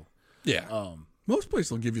 So yeah. Most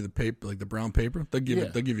places will give you the paper, like the brown paper. They'll give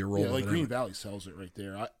you a roll. Yeah, of like it Green anyway. Valley sells it right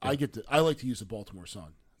there. I like to use the Baltimore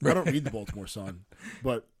Sun. I don't read the Baltimore Sun,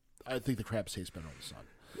 but I think the crabs taste better on the Sun.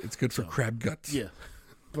 It's good for crab guts. Yeah,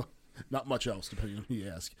 but not much else depending on who you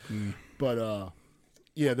ask. But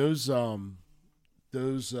yeah, those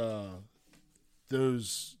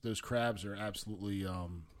crabs are absolutely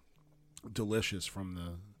delicious. From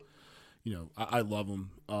the, I love them.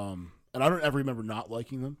 And I don't ever remember not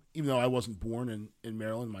liking them, even though I wasn't born in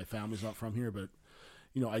Maryland. My family's not from here, but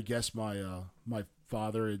I guess my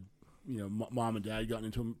father had, mom and dad gotten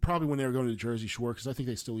into them probably when they were going to the Jersey Shore, because I think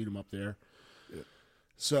they still eat them up there. Yeah.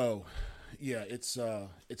 So, yeah, it's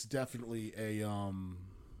definitely a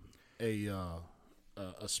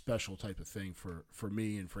special type of thing for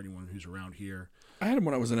me and for anyone who's around here. I had them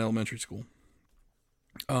when I was in elementary school.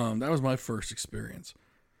 That was my first experience.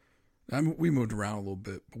 We moved around a little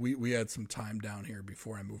bit, but we had some time down here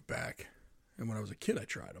before I moved back. And when I was a kid, I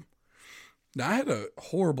tried them. Now, I had a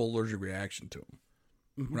horrible allergic reaction to them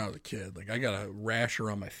when I was a kid. Like, I got a rash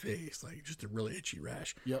around my face, like just a really itchy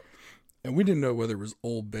rash. Yep. And we didn't know whether it was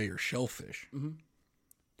Old Bay or shellfish.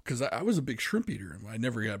 Because I was a big shrimp eater, and I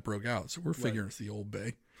never got broke out. So we're figuring it's the Old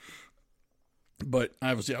Bay. But I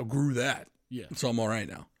obviously outgrew that. Yeah. So I'm all right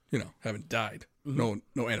now. Haven't died. No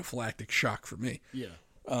anaphylactic shock for me. Yeah.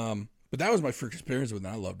 But that was my first experience with it,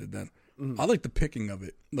 and I loved it then. I like the picking of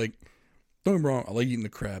it. Like, don't get me wrong, I like eating the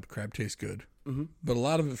crab. Crab tastes good. But a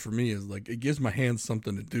lot of it for me is like, it gives my hands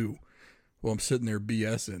something to do while I'm sitting there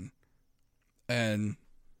BSing. And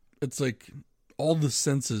it's like all the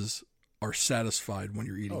senses are satisfied when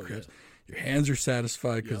you're eating crabs. Yeah. Your hands are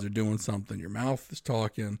satisfied because they're doing something. Your mouth is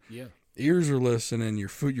talking. Yeah. Ears are listening.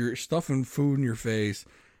 You're stuffing food in your face.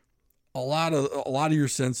 A lot of your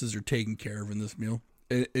senses are taken care of in this meal.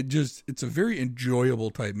 It's a very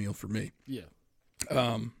enjoyable type meal for me. Yeah.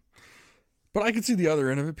 But I can see the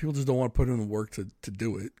other end of it. People just don't want to put in the work to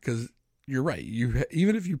do it, because you're right.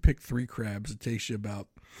 Even if you pick 3 crabs, it takes you about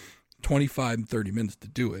 25 and 30 minutes to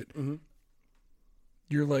do it.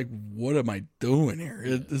 You're like, what am I doing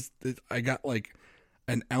here? I got like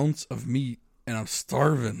an ounce of meat and I'm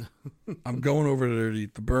starving. I'm going over there to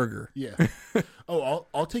eat the burger. Yeah. Oh,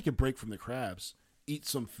 I'll take a break from the crabs, eat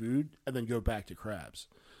some food, and then go back to crabs.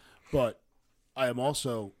 But I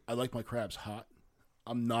like my crabs hot.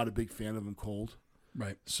 I'm not a big fan of them cold.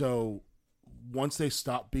 Right. So once they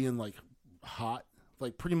stop being like hot,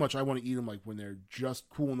 like pretty much I want to eat them like when they're just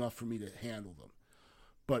cool enough for me to handle them.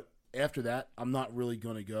 But after that, I'm not really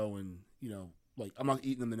going to go and, like I'm not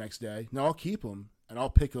eating them the next day. Now I'll keep them and I'll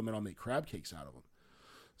pick them and I'll make crab cakes out of them.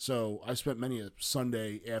 So I spent many a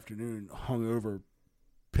Sunday afternoon hungover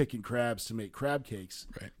picking crabs to make crab cakes,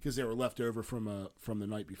 right? Because they were left over from the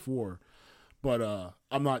night before. But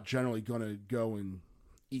I'm not generally going to go and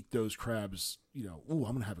eat those crabs, I'm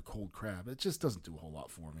going to have a cold crab. It just doesn't do a whole lot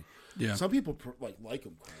for me. Yeah. Some people like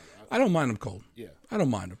them cold. I don't mind them cold. Yeah. I don't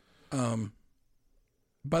mind them.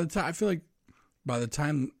 I feel like by the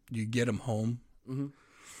time you get them home,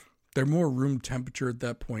 they're more room temperature at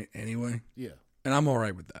that point anyway. Yeah. And I'm all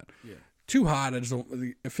right with that. Yeah. Too hot, I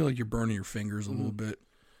feel like you're burning your fingers a little bit.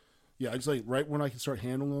 Yeah, it's like right when I can start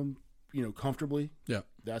handling them, comfortably. Yeah.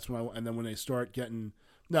 That's when and then when they start getting,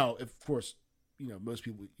 now, of course, most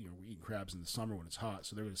people, we're eating crabs in the summer when it's hot,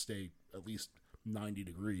 so they're going to stay at least 90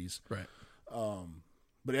 degrees. Right.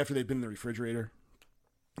 But after they've been in the refrigerator,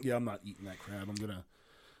 yeah, I'm not eating that crab. I'm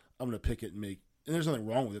gonna pick it and make and there's nothing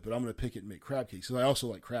wrong with it, but I'm going to pick it and make crab cakes. Because I also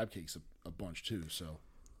like crab cakes a bunch too. So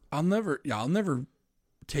I'll never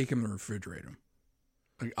take them and refrigerate them.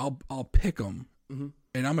 Like I'll pick them,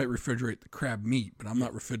 and I might refrigerate the crab meat, but I'm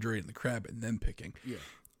not refrigerating the crab and then picking. Yeah,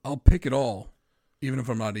 I'll pick it all, even if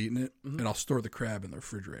I'm not eating it, and I'll store the crab in the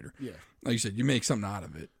refrigerator. Yeah, like you said, you make something out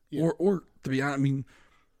of it, Yeah. or to be honest, I mean,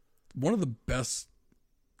 one of the best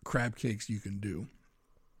crab cakes you can do,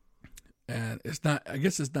 and it's not. I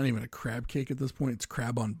guess it's not even a crab cake at this point. It's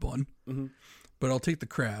crab on bun. But I'll take the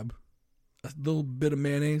crab, a little bit of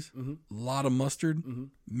mayonnaise, a lot of mustard,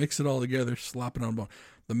 mix it all together, slap it on a bun.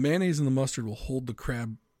 The mayonnaise and the mustard will hold the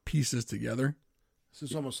crab pieces together. So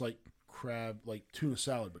it's almost like crab, like tuna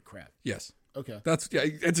salad, but crab. Yes, Okay. that's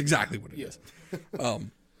exactly what it is. For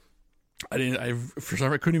some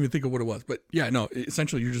reason I couldn't even think of what it was, but yeah, no.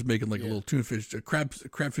 Essentially, you're just making like a little tuna fish, a crab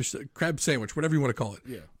sandwich, whatever you want to call it.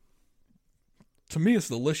 Yeah. To me, it's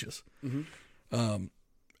delicious.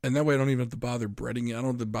 And that way I don't even have to bother breading it. I don't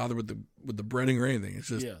have to bother with the breading or anything. It's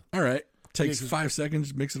just, all right, takes 5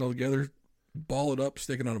 seconds, mix it all together, ball it up,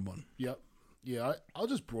 stick it on a bun. Yep. Yeah, I'll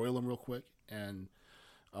just broil them real quick and,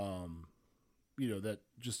 that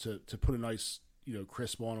just to put a nice,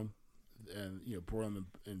 crisp on them and, broil them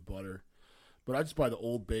in butter. But I just buy the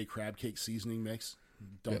Old Bay crab cake seasoning mix,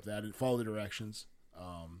 dump that and follow the directions.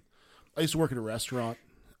 I used to work at a restaurant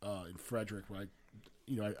in Frederick where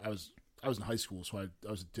I was in high school, so I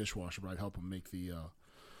was a dishwasher, but I'd help them make the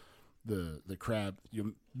crab.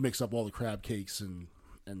 Mix up all the crab cakes and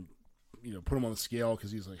put them on the scale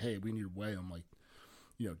because he's like, hey, we need to weigh them. Like,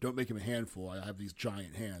 don't make him a handful. I have these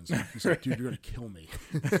giant hands. He's like, dude, you're gonna kill me.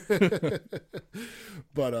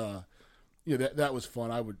 But that was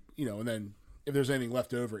fun. I would and then if there's anything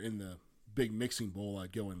left over in the big mixing bowl,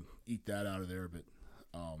 I'd go and eat that out of there. But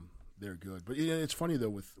they're good. But it's funny though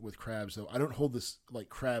with crabs though. I don't hold this like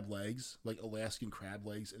crab legs, like Alaskan crab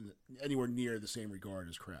legs, in anywhere near the same regard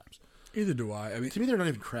as crabs. Either do I. I mean, to me, they're not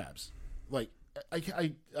even crabs. Like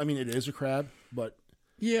I mean, it is a crab, but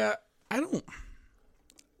yeah, I don't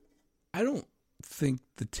think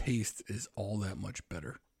the taste is all that much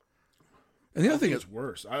better. And the other thing is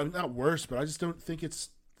worse. I'm not worse, but I just don't think it's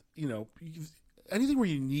anything where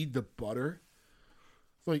you need the butter.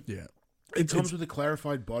 Like it comes with a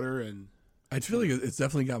clarified butter, and I feel like it's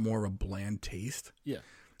definitely got more of a bland taste. Yeah,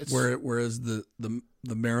 whereas the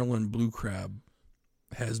Maryland blue crab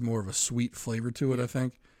has more of a sweet flavor to it, I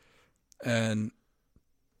think. And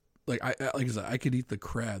like I said, I could eat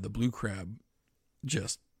the blue crab,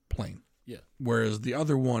 just plain. Yeah. Whereas the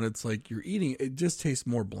other one, it's like you're eating. It just tastes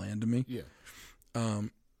more bland to me. Yeah.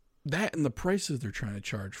 That and the prices they're trying to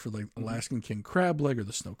charge for like Alaskan king crab leg or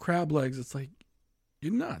the snow crab legs, it's like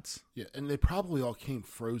you're nuts. Yeah, and they probably all came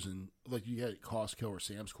frozen, like you get at Costco or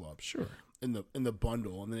Sam's Club. Sure. In the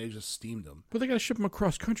bundle, and then they just steamed them. But they got to ship them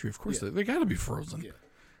across country. Of course, they got to be frozen. Yeah.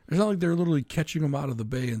 It's not like they're literally catching them out of the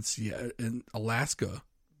bay in Alaska,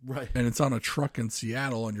 right? And it's on a truck in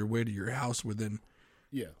Seattle on your way to your house within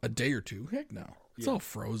a day or two. Heck no, it's all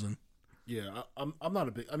frozen. Yeah, I'm not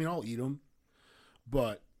a big. I mean, I'll eat them,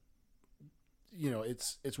 but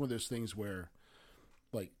it's one of those things where,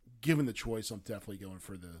 like, given the choice, I'm definitely going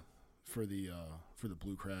for the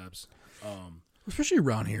blue crabs, especially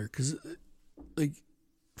around here because like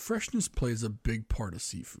freshness plays a big part of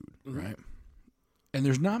seafood, right? And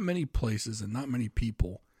there's not many places and not many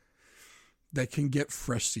people that can get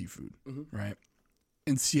fresh seafood, right?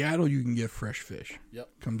 In Seattle, you can get fresh fish. Yep.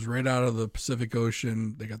 Comes right out of the Pacific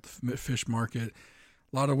Ocean. They got the fish market.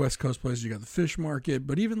 A lot of West Coast places, you got the fish market.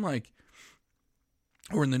 But even like,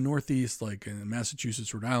 or in the Northeast, like in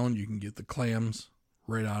Massachusetts, Rhode Island, you can get the clams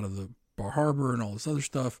right out of the Bar Harbor and all this other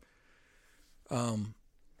stuff.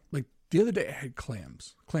 Like the other day, I had clam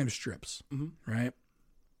strips, right?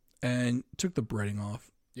 And took the breading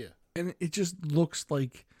off. Yeah. And it just looks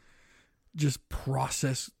like just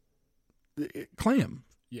processed clam.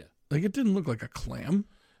 Yeah. Like it didn't look like a clam.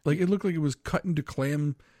 Like it looked like it was cut into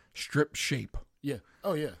clam strip shape. Yeah.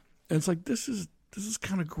 Oh yeah. And it's like this is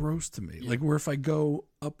kind of gross to me. Yeah. Like where if I go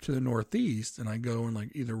up to the Northeast and I go in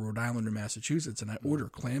like either Rhode Island or Massachusetts and I order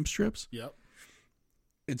clam strips. Yep.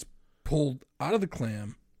 It's pulled out of the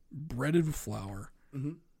clam, breaded with flour,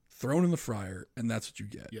 thrown in the fryer, and that's what you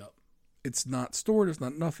get. Yep. It's not stored. It's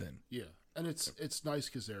not nothing. Yeah. And it's nice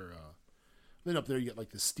because they're then up there you get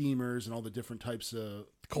like the steamers and all the different types of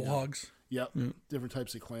cohogs. Yep. Different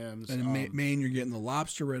types of clams. And in Maine, you're getting the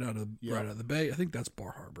lobster right out of the bay. I think that's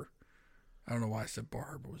Bar Harbor. I don't know why I said Bar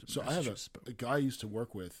Harbor was. So I have a guy I used to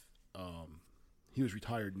work with. He was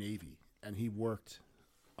retired Navy, and he worked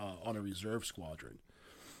on a reserve squadron.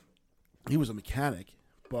 He was a mechanic,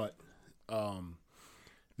 but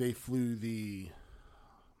they flew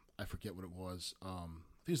I forget what it was. I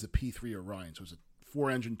think it was the P-3 Orion. So it was a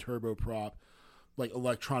 4-engine turboprop, like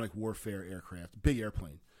electronic warfare aircraft, big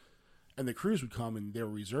airplane. And the crews would come and they were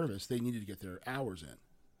reservists. They needed to get their hours in.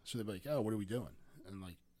 So they'd be like, oh, what are we doing? And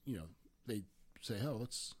like, they'd say, oh,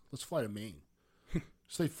 let's fly to Maine.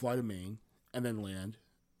 So they'd fly to Maine and then land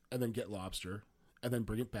and then get lobster and then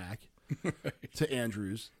bring it back to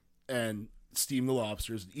Andrews and steam the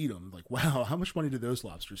lobsters and eat them. Like, wow, how much money do those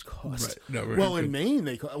lobsters cost? Right. No, well, in Maine,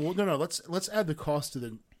 let's add the cost to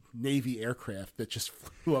the Navy aircraft that just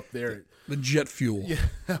flew up there. The jet fuel. Yeah,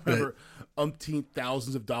 however, umpteen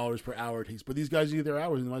thousands of dollars per hour it takes. But these guys need their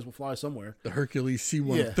hours and they might as well fly somewhere. The Hercules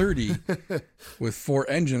C-130 with 4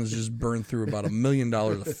 engines just burned through about $1 million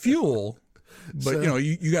of fuel. But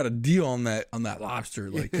you got a deal on that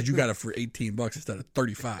lobster, like, because you got it for $18 instead of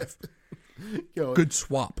 $35. Good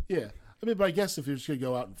swap. Yeah, I mean, but I guess if you're just gonna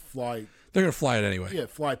go out and fly, they're gonna fly it anyway. Yeah,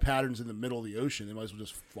 fly patterns in the middle of the ocean. They might as well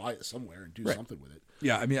just fly it somewhere and do something with it.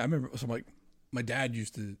 Yeah, I mean, I remember my dad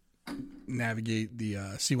used to navigate the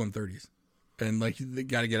C-130s, and like you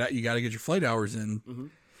got to get your flight hours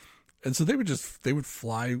in, and so they would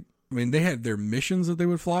fly. I mean, they had their missions that they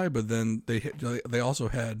would fly, but then they also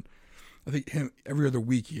had, I think, every other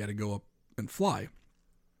week he had to go up and fly,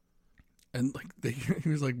 and like he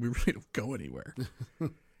was like, we really don't go anywhere.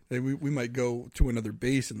 we might go to another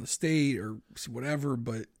base in the state or whatever,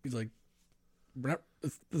 but he's like,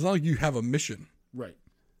 it's not like you have a mission. Right.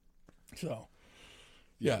 So,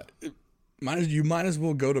 you might as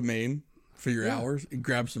well go to Maine for your hours and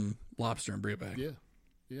grab some lobster and bring it back. Yeah.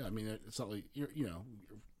 Yeah. I mean, it's not like, if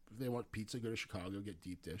they want pizza, go to Chicago, get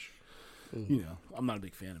deep dish. I'm not a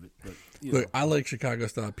big fan of it. But Look, I like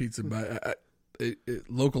Chicago-style pizza, but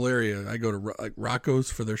local area, I go to like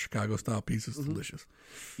Rocco's for their Chicago-style pizza. It's delicious.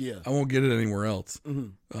 Yeah. I won't get it anywhere else.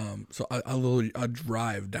 So I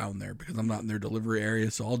drive down there because I'm not in their delivery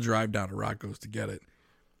area, so I'll drive down to Rocco's to get it.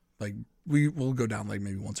 Like, will go down like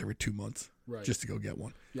maybe once every 2 months, just to go get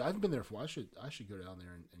one. Yeah, I haven't been there for a while. I should go down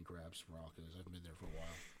there and grab some Rocco's. I haven't been there for a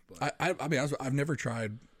while. But I'll be honest, I've never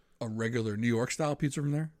tried a regular New York style pizza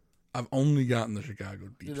from there. I've only gotten the Chicago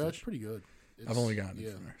deep dish. That's pretty good. I've only gotten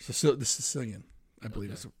it from there. So the Sicilian, I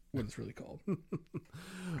believe, is what it's really called.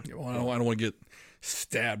 Well, I don't want to get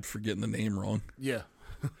stabbed for getting the name wrong. Yeah,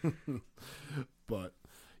 but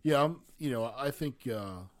yeah, I think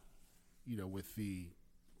with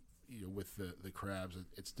the crabs,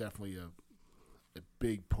 it's definitely a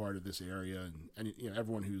big part of this area, and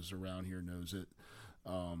everyone who's around here knows it.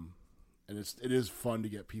 And it is fun to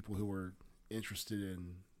get people who are interested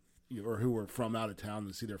in, or who are from out of town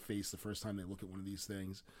to see their face the first time they look at one of these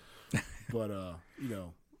things. But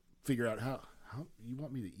figure out how you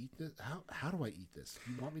want me to eat this. How do I eat this?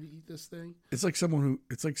 You want me to eat this thing? It's like someone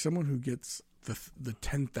who gets the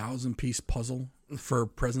 10,000 piece puzzle for a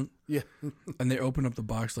present. Yeah, and they open up the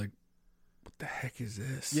box like, what the heck is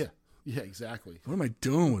this? Yeah, exactly. What am I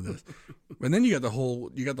doing with this? And then you got the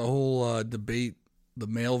whole debate, the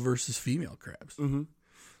male versus female crabs. Mm-hmm.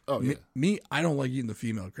 Oh yeah. Me, I don't like eating the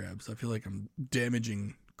female crabs. I feel like I'm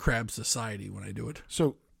damaging crab society when I do it.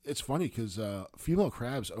 So it's funny because female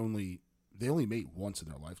crabs they only mate once in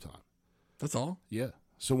their lifetime. That's all? Yeah.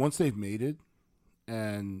 So once they've mated,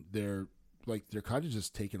 and they're kind of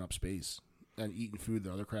just taking up space and eating food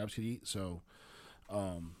that other crabs could eat. So, I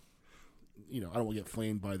don't want to get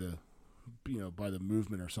flamed by the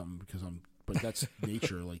movement or something but that's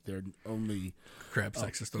nature. Like, they're only crab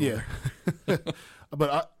sexist over there.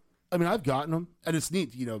 But I've gotten them, and it's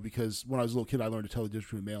neat, because when I was a little kid, I learned to tell the difference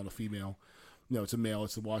between a male and a female. It's a male,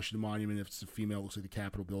 it's the Washington Monument. If it's a female, it looks like the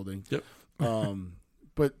Capitol building. Yep.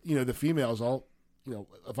 But the females,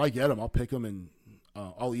 if I get them, I'll pick them and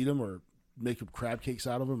I'll eat them or make them crab cakes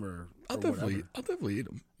out of them I'll definitely eat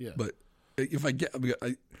them. Yeah. But if I get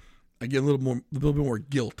a little bit more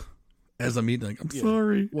guilt as I'm eating. Like, I'm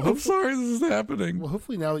sorry. Well, I'm sorry this is happening. Well,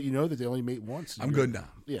 hopefully now that you know that they only mate once, I'm good now.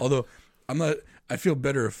 Yeah. Although I'm not. I feel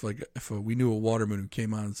better if we knew a waterman who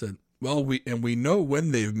came on and said, "Well, we know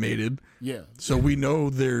when they've mated. Yeah. So we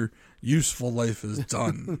know their useful life is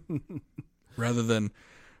done." Rather than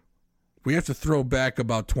we have to throw back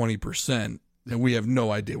about 20%, and we have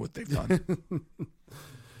no idea what they've done.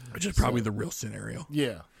 Which is probably the real scenario.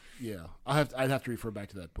 Yeah. Yeah. I'd have to refer back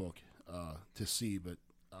to that book to see, but.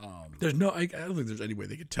 I don't think there's any way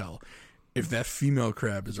they could tell if that female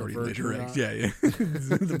crab is already laid her eggs. Yeah.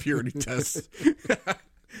 The purity test.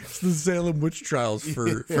 It's the Salem witch trials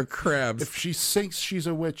for crabs. If she sinks, she's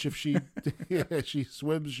a witch. If she she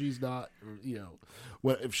swims, she's not.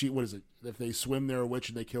 What is it? If they swim, they're a witch,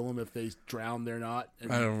 and they kill them. If they drown, they're not.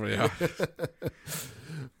 I don't know. Yeah.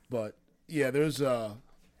 But yeah, there's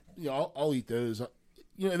I'll eat those. And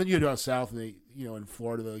then you go down south, and they, in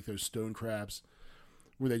Florida, they like those stone crabs,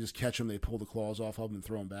 where they just catch them, they pull the claws off of them and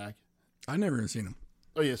throw them back. I never even seen them.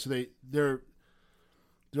 Oh yeah, so they're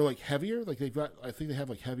like heavier. Like I think they have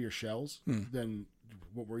like heavier shells than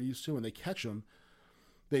what we're used to, and they catch them.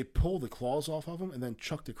 They pull the claws off of them and then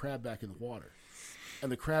chuck the crab back in the water,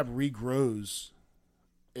 and the crab regrows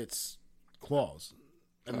its claws,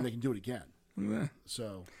 and then they can do it again. Yeah.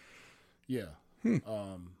 So, yeah.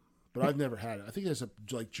 But I've never had it. I think there's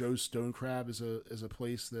like Joe's Stone Crab is a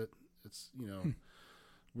place that it's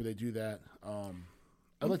where they do that.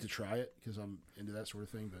 I'd like to try it because I'm into that sort of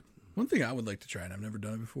thing. But one thing I would like to try, and I've never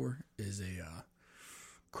done it before, is a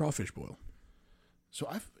crawfish boil. So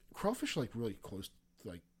crawfish are like really close.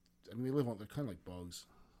 They live on. They're kind of like bugs.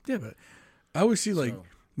 Yeah, but I always see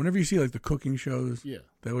whenever you see like the cooking shows,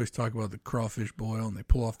 they always talk about the crawfish boil, and they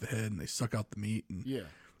pull off the head and they suck out the meat, and you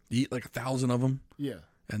eat like 1,000 of them. Yeah.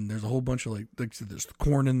 And there's a whole bunch of there's the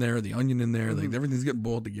corn in there, the onion in there, like everything's getting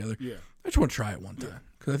boiled together. Yeah. I just want to try it one time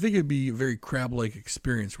because I think it'd be a very crab-like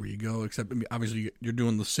experience where you go. Except obviously you're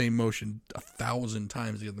doing the same motion 1,000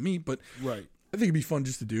 times to get the meat, but right. I think it'd be fun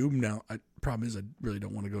just to do. Now, problem is I really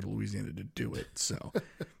don't want to go to Louisiana to do it. So,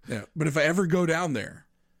 yeah. But if I ever go down there,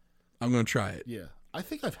 I'm going to try it. Yeah, I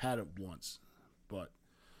think I've had it once, but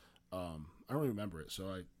I don't really remember it.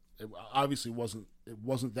 So it obviously wasn't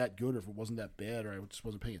that good, or if it wasn't that bad, or I just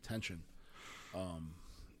wasn't paying attention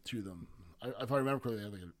to them. If I remember correctly,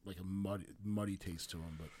 they had like a muddy taste to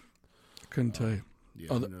them, but couldn't tell you.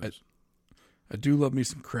 Yeah, I do love me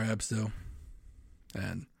some crabs though,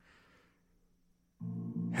 and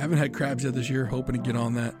haven't had crabs yet this year. Hoping to get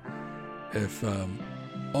on that. If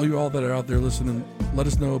all you all that are out there listening, let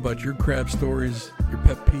us know about your crab stories, your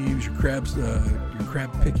pet peeves, your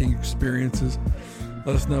crab picking experiences.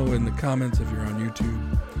 Let us know in the comments if you're on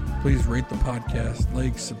YouTube. Please rate the podcast,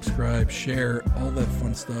 like, subscribe, share, all that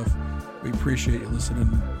fun stuff. We appreciate you listening,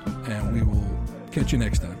 and we will catch you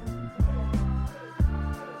next time.